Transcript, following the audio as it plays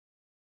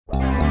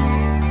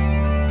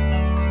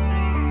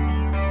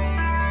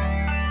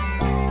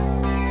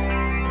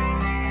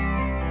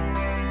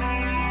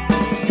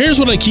Here's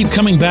what I keep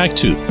coming back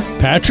to.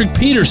 Patrick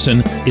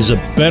Peterson is a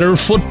better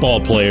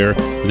football player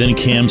than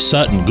Cam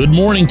Sutton. Good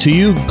morning to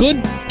you.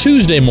 Good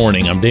Tuesday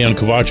morning. I'm Dejan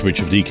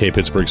Kovacevic of DK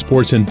Pittsburgh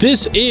Sports, and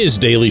this is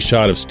Daily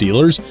Shot of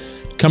Steelers.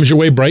 Comes your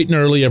way bright and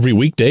early every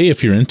weekday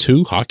if you're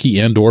into hockey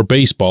and or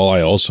baseball.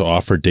 I also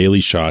offer daily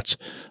shots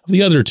of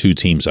the other two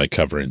teams I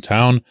cover in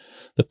town,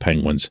 the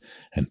Penguins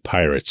and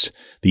Pirates.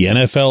 The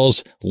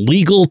NFL's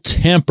legal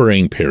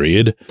tampering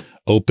period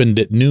opened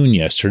at noon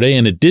yesterday,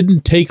 and it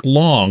didn't take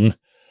long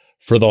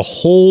for the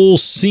whole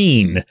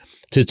scene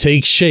to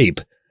take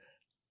shape.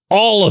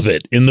 All of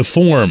it in the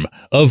form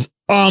of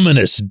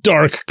ominous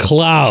dark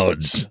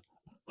clouds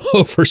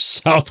over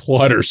South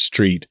Water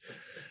Street.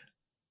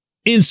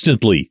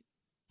 Instantly,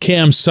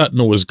 Cam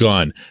Sutton was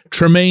gone.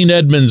 Tremaine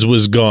Edmonds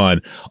was gone.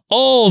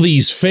 All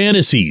these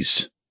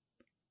fantasies,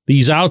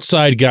 these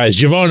outside guys,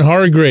 Javon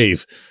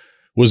Hargrave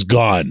was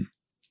gone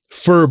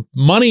for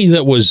money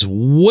that was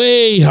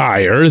way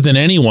higher than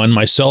anyone,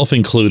 myself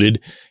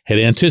included, had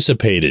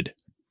anticipated.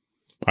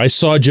 I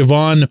saw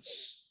Javon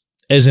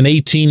as an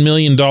 $18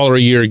 million a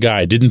year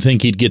guy. Didn't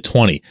think he'd get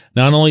 20.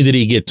 Not only did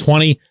he get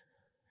 20,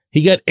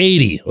 he got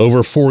 80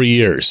 over 4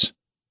 years.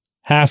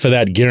 Half of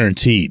that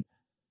guaranteed.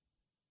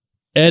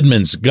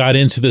 Edmonds got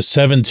into the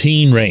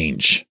 17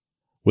 range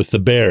with the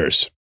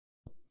Bears.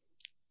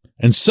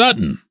 And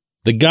Sutton,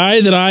 the guy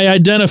that I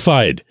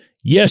identified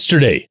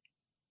yesterday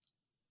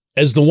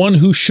as the one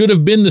who should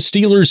have been the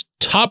Steelers'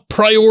 top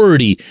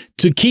priority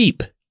to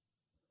keep,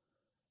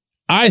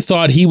 I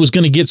thought he was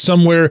going to get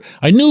somewhere.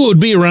 I knew it would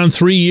be around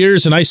 3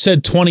 years, and I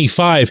said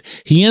 25.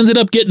 He ended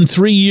up getting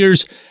 3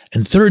 years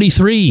and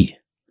 33.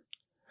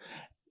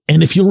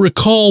 And if you'll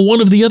recall,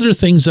 one of the other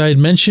things I had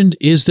mentioned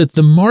is that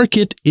the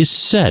market is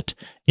set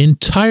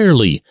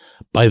entirely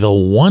by the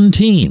one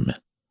team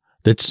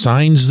that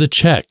signs the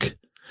check.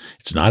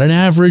 It's not an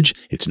average.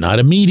 It's not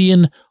a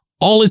median.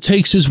 All it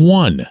takes is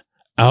one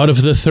out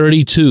of the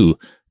 32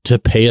 to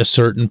pay a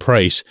certain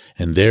price,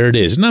 and there it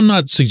is. And I'm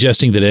not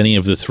suggesting that any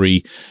of the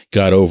three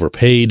got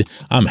overpaid.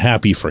 I'm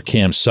happy for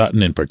Cam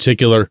Sutton in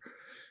particular.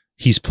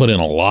 He's put in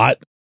a lot,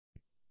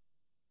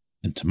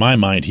 and to my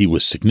mind, he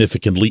was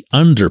significantly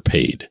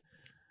underpaid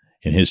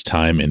in his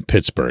time in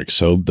Pittsburgh.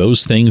 So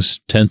those things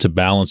tend to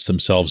balance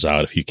themselves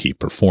out if you keep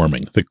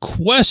performing. The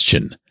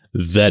question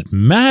that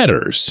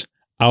matters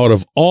out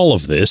of all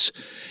of this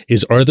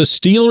is, are the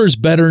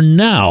Steelers better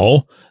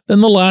now than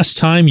the last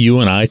time you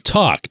and I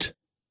talked?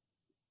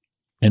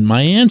 And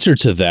my answer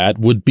to that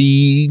would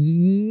be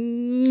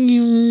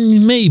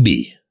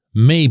maybe.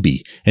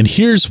 And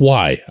here's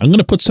why. I'm going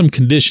to put some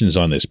conditions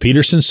on this.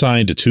 Peterson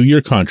signed a 2-year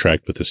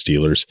contract with the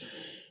Steelers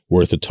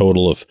worth a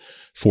total of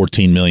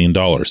 $14 million.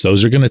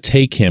 Those are going to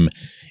take him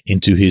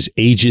into his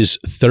ages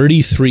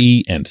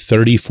 33 and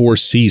 34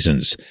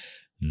 seasons.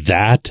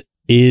 That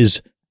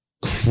is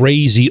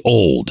crazy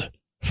old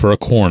for a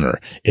corner.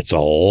 It's a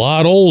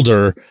lot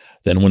older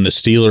than when the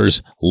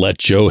Steelers let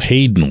Joe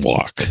Hayden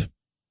walk.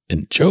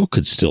 And Joe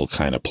could still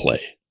kind of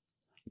play.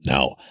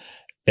 Now,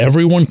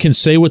 everyone can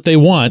say what they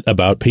want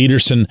about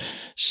Peterson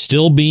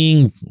still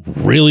being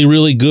really,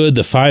 really good.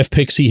 The 5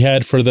 picks he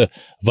had for the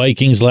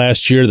Vikings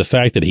last year, the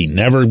fact that he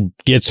never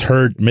gets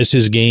hurt,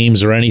 misses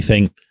games or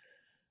anything.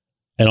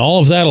 And all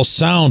of that will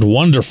sound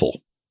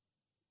wonderful.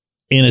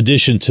 In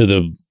addition to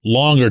the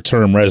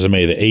longer-term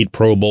resume, the 8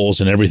 Pro Bowls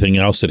and everything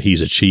else that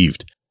he's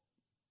achieved.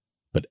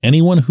 But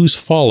anyone who's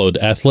followed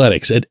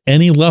athletics at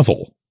any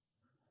level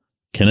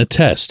can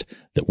attest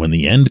that when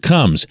the end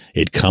comes,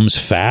 it comes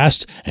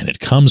fast and it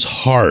comes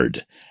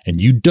hard,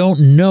 and you don't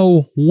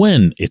know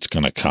when it's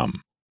going to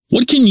come.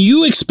 What can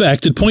you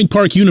expect at Point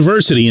Park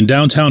University in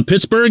downtown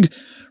Pittsburgh?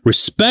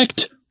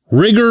 Respect,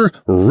 rigor,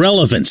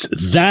 relevance.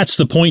 That's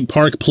the Point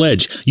Park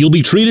Pledge. You'll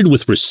be treated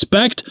with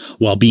respect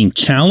while being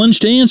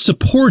challenged and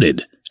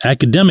supported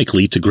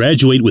academically to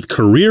graduate with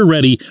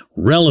career-ready,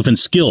 relevant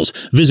skills.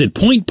 Visit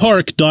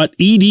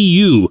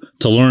pointpark.edu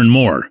to learn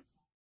more.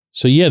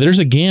 So yeah, there's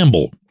a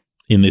gamble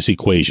in this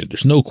equation.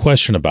 There's no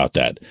question about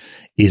that.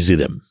 Is it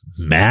a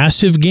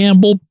massive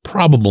gamble?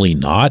 Probably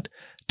not.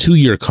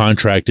 2-year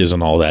contract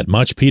isn't all that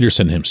much.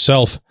 Peterson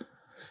himself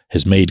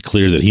has made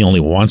clear that he only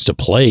wants to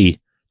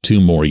play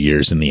 2 more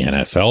years in the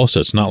NFL,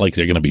 so it's not like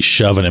they're going to be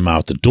shoving him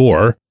out the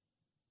door.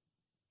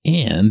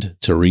 And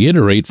to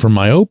reiterate from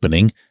my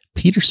opening,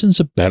 Peterson's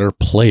a better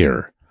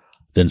player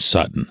than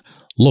Sutton.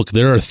 Look,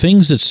 there are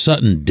things that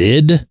Sutton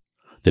did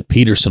that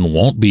Peterson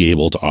won't be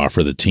able to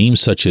offer the team,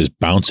 such as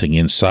bouncing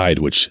inside,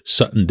 which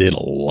Sutton did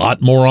a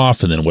lot more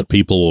often than what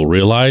people will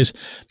realize,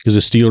 because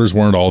the Steelers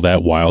weren't all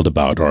that wild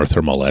about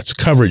Arthur Maulet's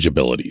coverage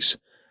abilities.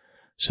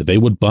 So they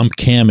would bump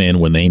Cam in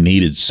when they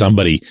needed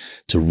somebody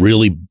to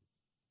really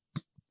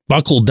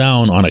buckle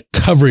down on a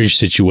coverage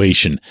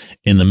situation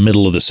in the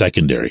middle of the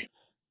secondary.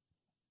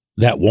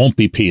 That won't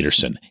be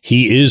Peterson.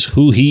 He is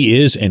who he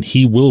is, and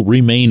he will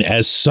remain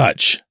as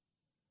such.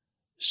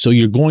 So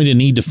you're going to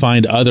need to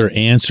find other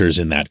answers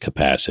in that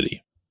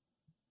capacity.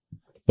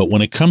 But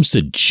when it comes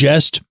to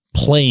just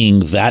playing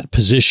that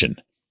position,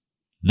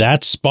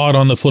 that spot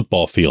on the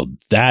football field,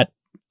 that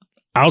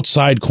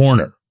outside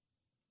corner,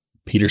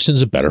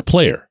 Peterson's a better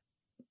player.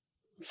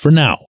 for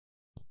now.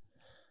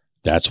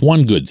 That's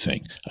one good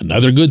thing.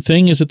 Another good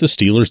thing is that the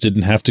Steelers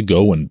didn't have to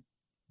go and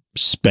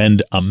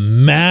spend a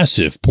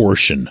massive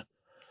portion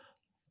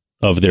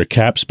of their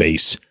cap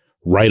space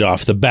right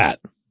off the bat.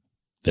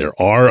 There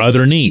are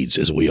other needs,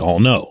 as we all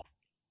know.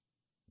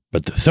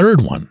 But the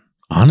third one,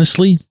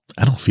 honestly,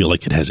 I don't feel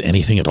like it has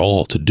anything at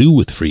all to do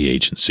with free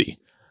agency.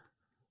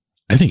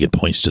 I think it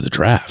points to the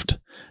draft.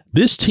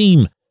 This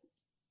team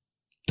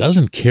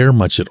doesn't care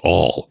much at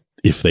all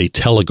if they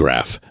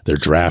telegraph their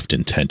draft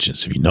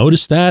intentions. Have you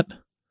noticed that?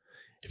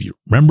 If you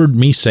remembered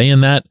me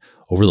saying that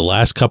over the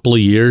last couple of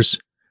years,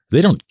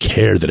 they don't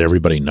care that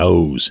everybody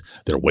knows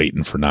they're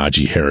waiting for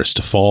Najee Harris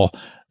to fall.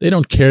 They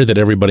don't care that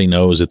everybody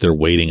knows that they're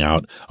waiting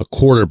out a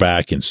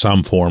quarterback in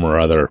some form or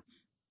other.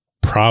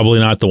 Probably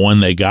not the one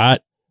they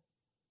got,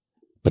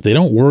 but they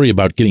don't worry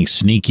about getting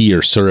sneaky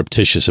or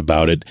surreptitious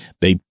about it.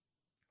 They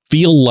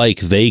feel like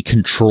they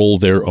control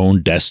their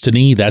own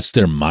destiny. That's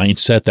their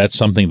mindset. That's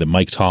something that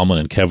Mike Tomlin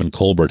and Kevin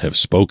Colbert have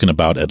spoken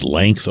about at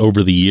length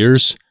over the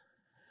years.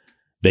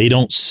 They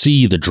don't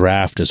see the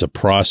draft as a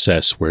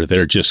process where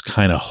they're just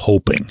kind of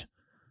hoping.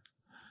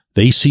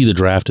 They see the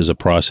draft as a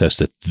process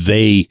that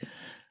they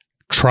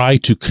try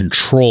to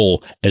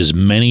control as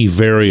many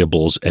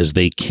variables as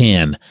they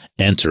can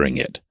entering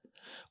it.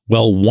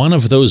 Well, one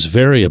of those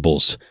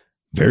variables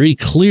very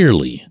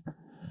clearly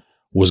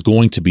was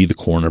going to be the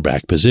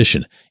cornerback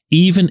position,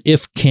 even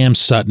if Cam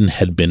Sutton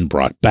had been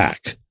brought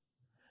back.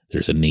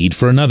 There's a need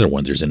for another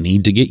one. There's a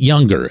need to get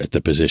younger at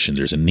the position.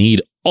 There's a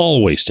need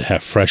always to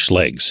have fresh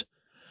legs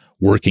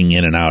working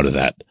in and out of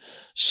that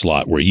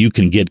slot where you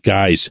can get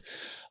guys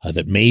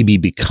that maybe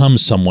become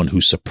someone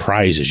who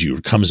surprises you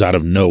or comes out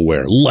of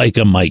nowhere, like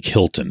a Mike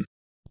Hilton.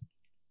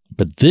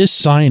 But this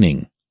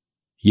signing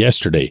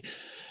yesterday,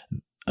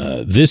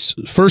 this,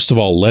 first of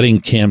all,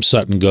 letting Cam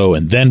Sutton go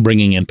and then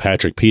bringing in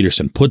Patrick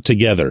Peterson put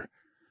together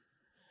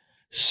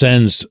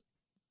sends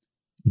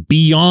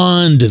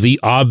beyond the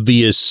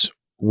obvious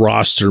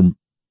roster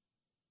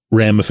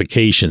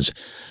ramifications,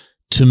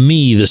 to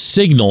me, the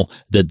signal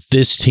that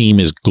this team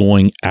is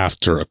going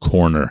after a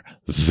corner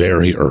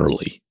very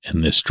early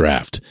in this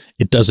draft.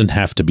 It doesn't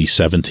have to be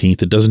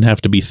 17th. It doesn't have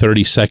to be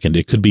 32nd.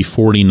 It could be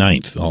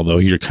 49th, although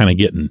you're kind of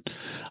getting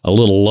a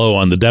little low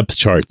on the depth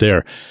chart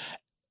there.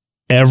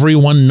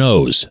 Everyone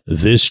knows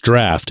this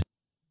draft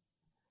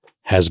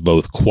has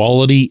both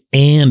quality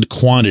and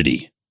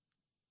quantity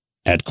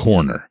at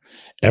corner.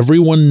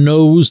 Everyone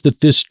knows that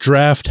this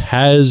draft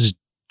has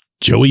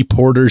Joey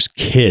Porter's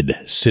kid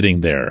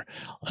sitting there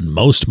on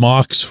most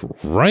mocks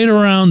right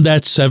around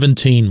that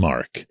 17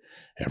 mark.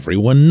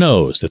 Everyone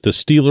knows that the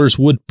Steelers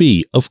would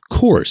be, of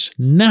course,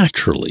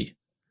 naturally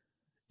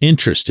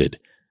interested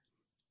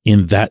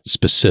in that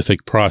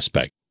specific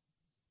prospect.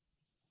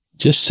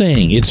 Just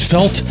saying, it's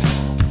felt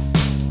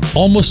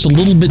almost a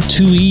little bit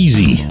too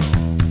easy,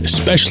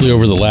 especially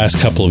over the last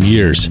couple of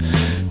years,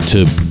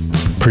 to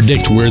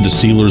predict where the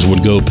Steelers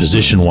would go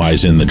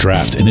position-wise in the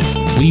draft, and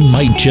we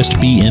might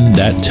just be in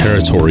that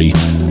territory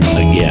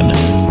again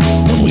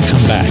when we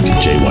come back.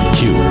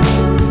 J1Q.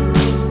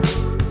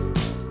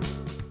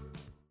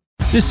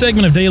 This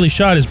segment of Daily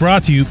Shot is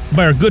brought to you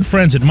by our good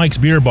friends at Mike's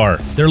Beer Bar.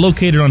 They're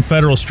located on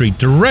Federal Street,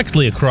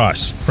 directly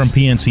across from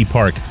PNC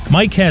Park.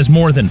 Mike has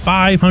more than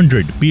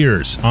 500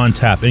 beers on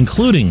tap,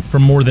 including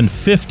from more than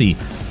 50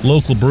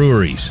 local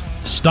breweries.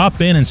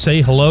 Stop in and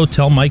say hello.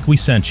 Tell Mike we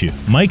sent you.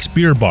 Mike's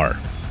Beer Bar.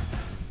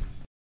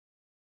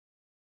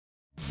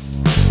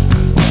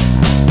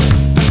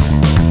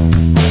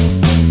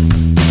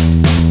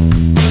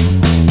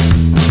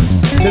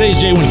 Today's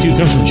J1Q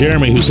comes from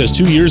Jeremy, who says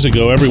 2 years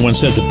ago, everyone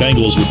said the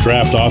Bengals would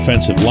draft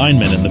offensive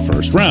linemen in the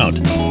first round.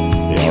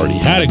 They already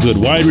had a good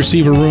wide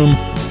receiver room,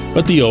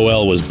 but the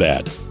OL was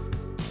bad.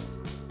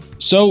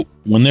 So,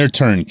 when their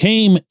turn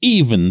came,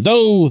 even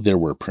though there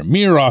were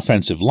premier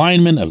offensive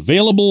linemen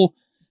available,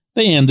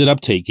 they ended up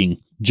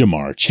taking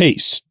Jamar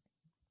Chase.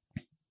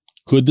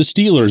 Could the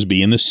Steelers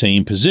be in the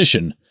same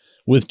position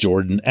with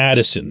Jordan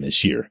Addison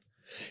this year?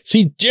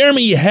 See,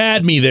 Jeremy, you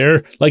had me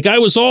there. Like, I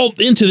was all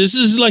into this.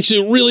 This is like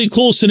a really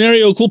cool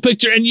scenario, cool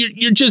picture, and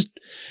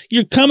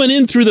you're coming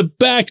in through the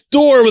back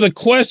door with a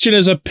question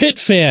as a Pitt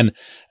fan.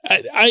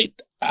 I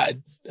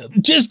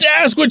just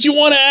ask what you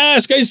want to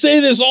ask. I say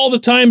this all the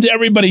time to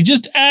everybody.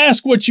 Just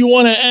ask what you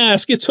want to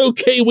ask. It's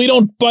okay. We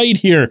don't bite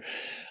here.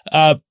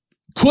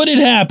 Could it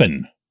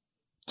happen?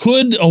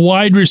 Could a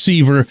wide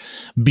receiver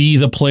be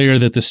the player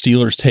that the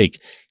Steelers take?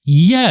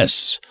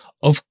 Yes,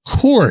 of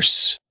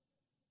course.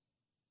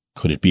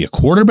 Could it be a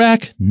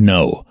quarterback?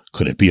 No.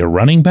 Could it be a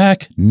running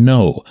back?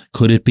 No.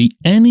 Could it be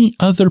any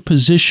other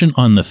position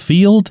on the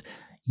field?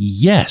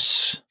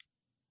 Yes.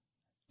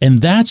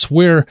 And that's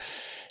where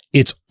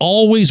it's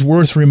always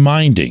worth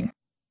reminding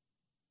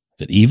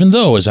that even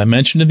though, as I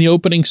mentioned in the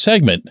opening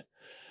segment,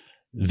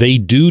 they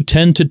do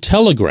tend to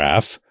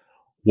telegraph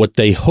what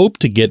they hope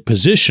to get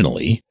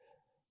positionally,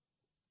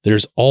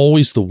 there's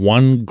always the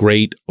one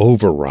great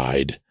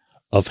override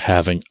of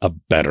having a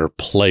better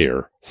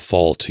player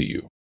fall to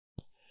you.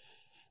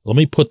 Let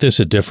me put this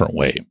a different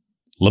way.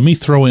 let me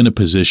throw in a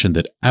position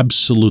that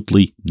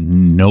absolutely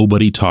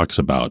nobody talks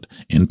about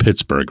in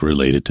Pittsburgh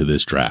related to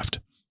this draft.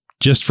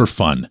 Just for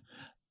fun,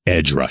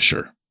 edge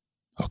rusher.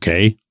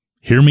 Okay?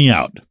 Hear me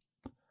out.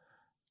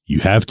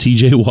 You have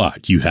TJ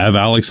Watt. You have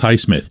Alex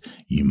Highsmith.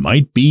 You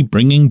might be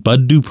bringing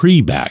Bud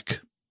Dupree back.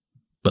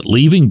 But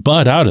leaving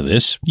Bud out of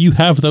this, you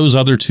have those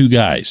other two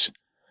guys.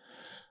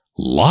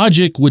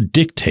 Logic would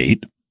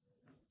dictate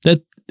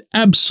that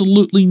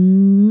absolutely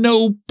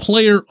no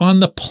player on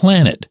the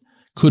planet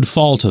could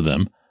fall to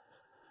them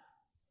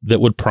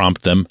that would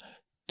prompt them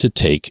to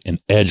take an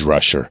edge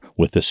rusher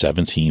with the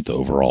 17th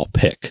overall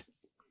pick.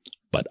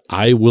 But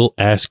I will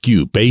ask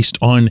you, based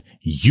on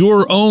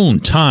your own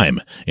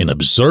time in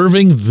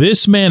observing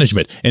this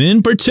management, and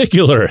in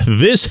particular,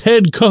 this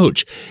head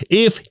coach,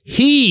 if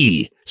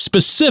he,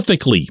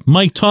 specifically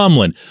Mike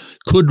Tomlin,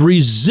 could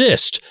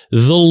resist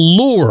the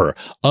lure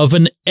of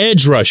an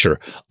edge rusher,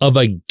 of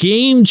a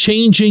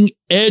game-changing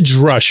edge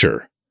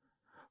rusher,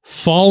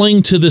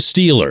 falling to the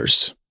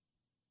Steelers.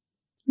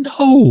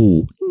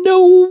 No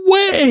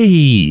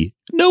way.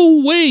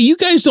 No way. You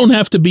guys don't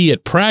have to be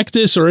at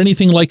practice or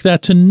anything like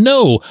that to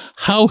know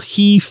how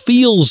he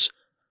feels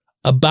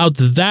about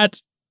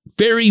that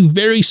very,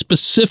 very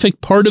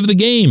specific part of the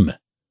game.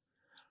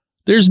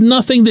 There's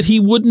nothing that he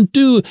wouldn't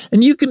do.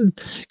 And you can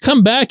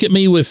come back at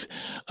me with,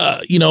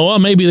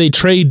 maybe they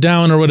trade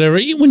down or whatever.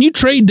 When you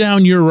trade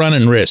down, you're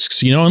running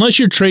risks, unless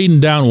you're trading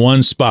down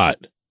one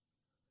spot.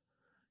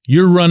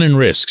 You're running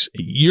risks.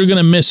 You're going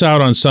to miss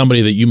out on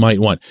somebody that you might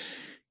want.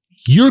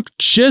 You're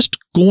just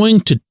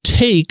going to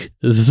take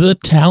the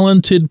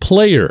talented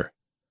player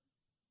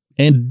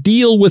and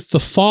deal with the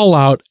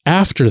fallout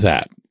after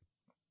that.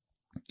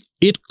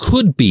 It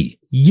could be,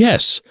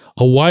 yes,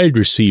 a wide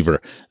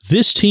receiver.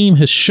 This team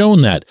has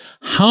shown that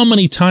how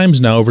many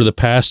times now over the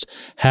past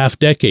half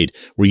decade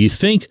where you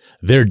think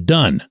they're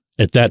done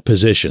at that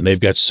position. They've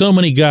got so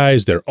many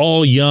guys. They're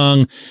all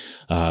young.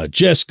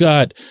 Just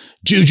got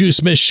Juju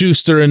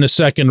Smith-Schuster in the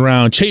second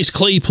round, Chase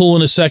Claypool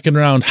in the second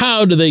round.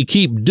 How do they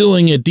keep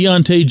doing it?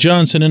 Deontay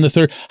Johnson in the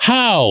third.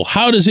 How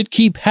does it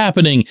keep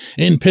happening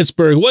in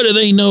Pittsburgh? What do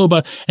they know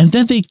about? And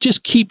then they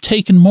just keep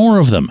taking more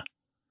of them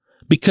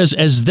because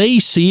as they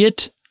see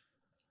it,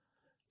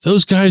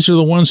 those guys are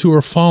the ones who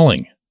are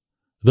falling.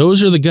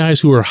 Those are the guys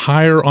who are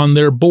higher on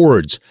their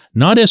boards,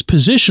 not as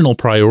positional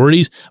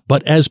priorities,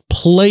 but as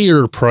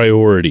player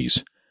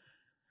priorities.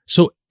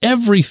 So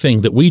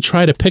everything that we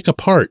try to pick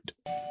apart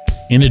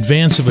in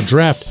advance of a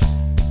draft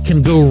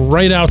can go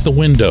right out the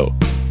window.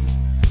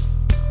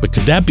 But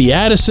could that be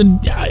Addison?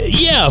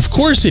 Yeah, of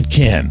course it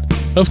can.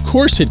 Of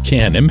course it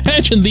can.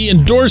 Imagine the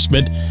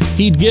endorsement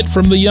he'd get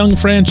from the young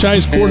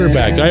franchise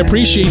quarterback. I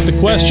appreciate the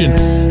question.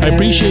 I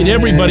appreciate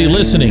everybody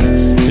listening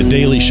to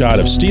Daily Shot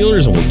of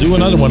Steelers, and we'll do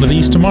another one of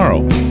these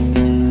tomorrow.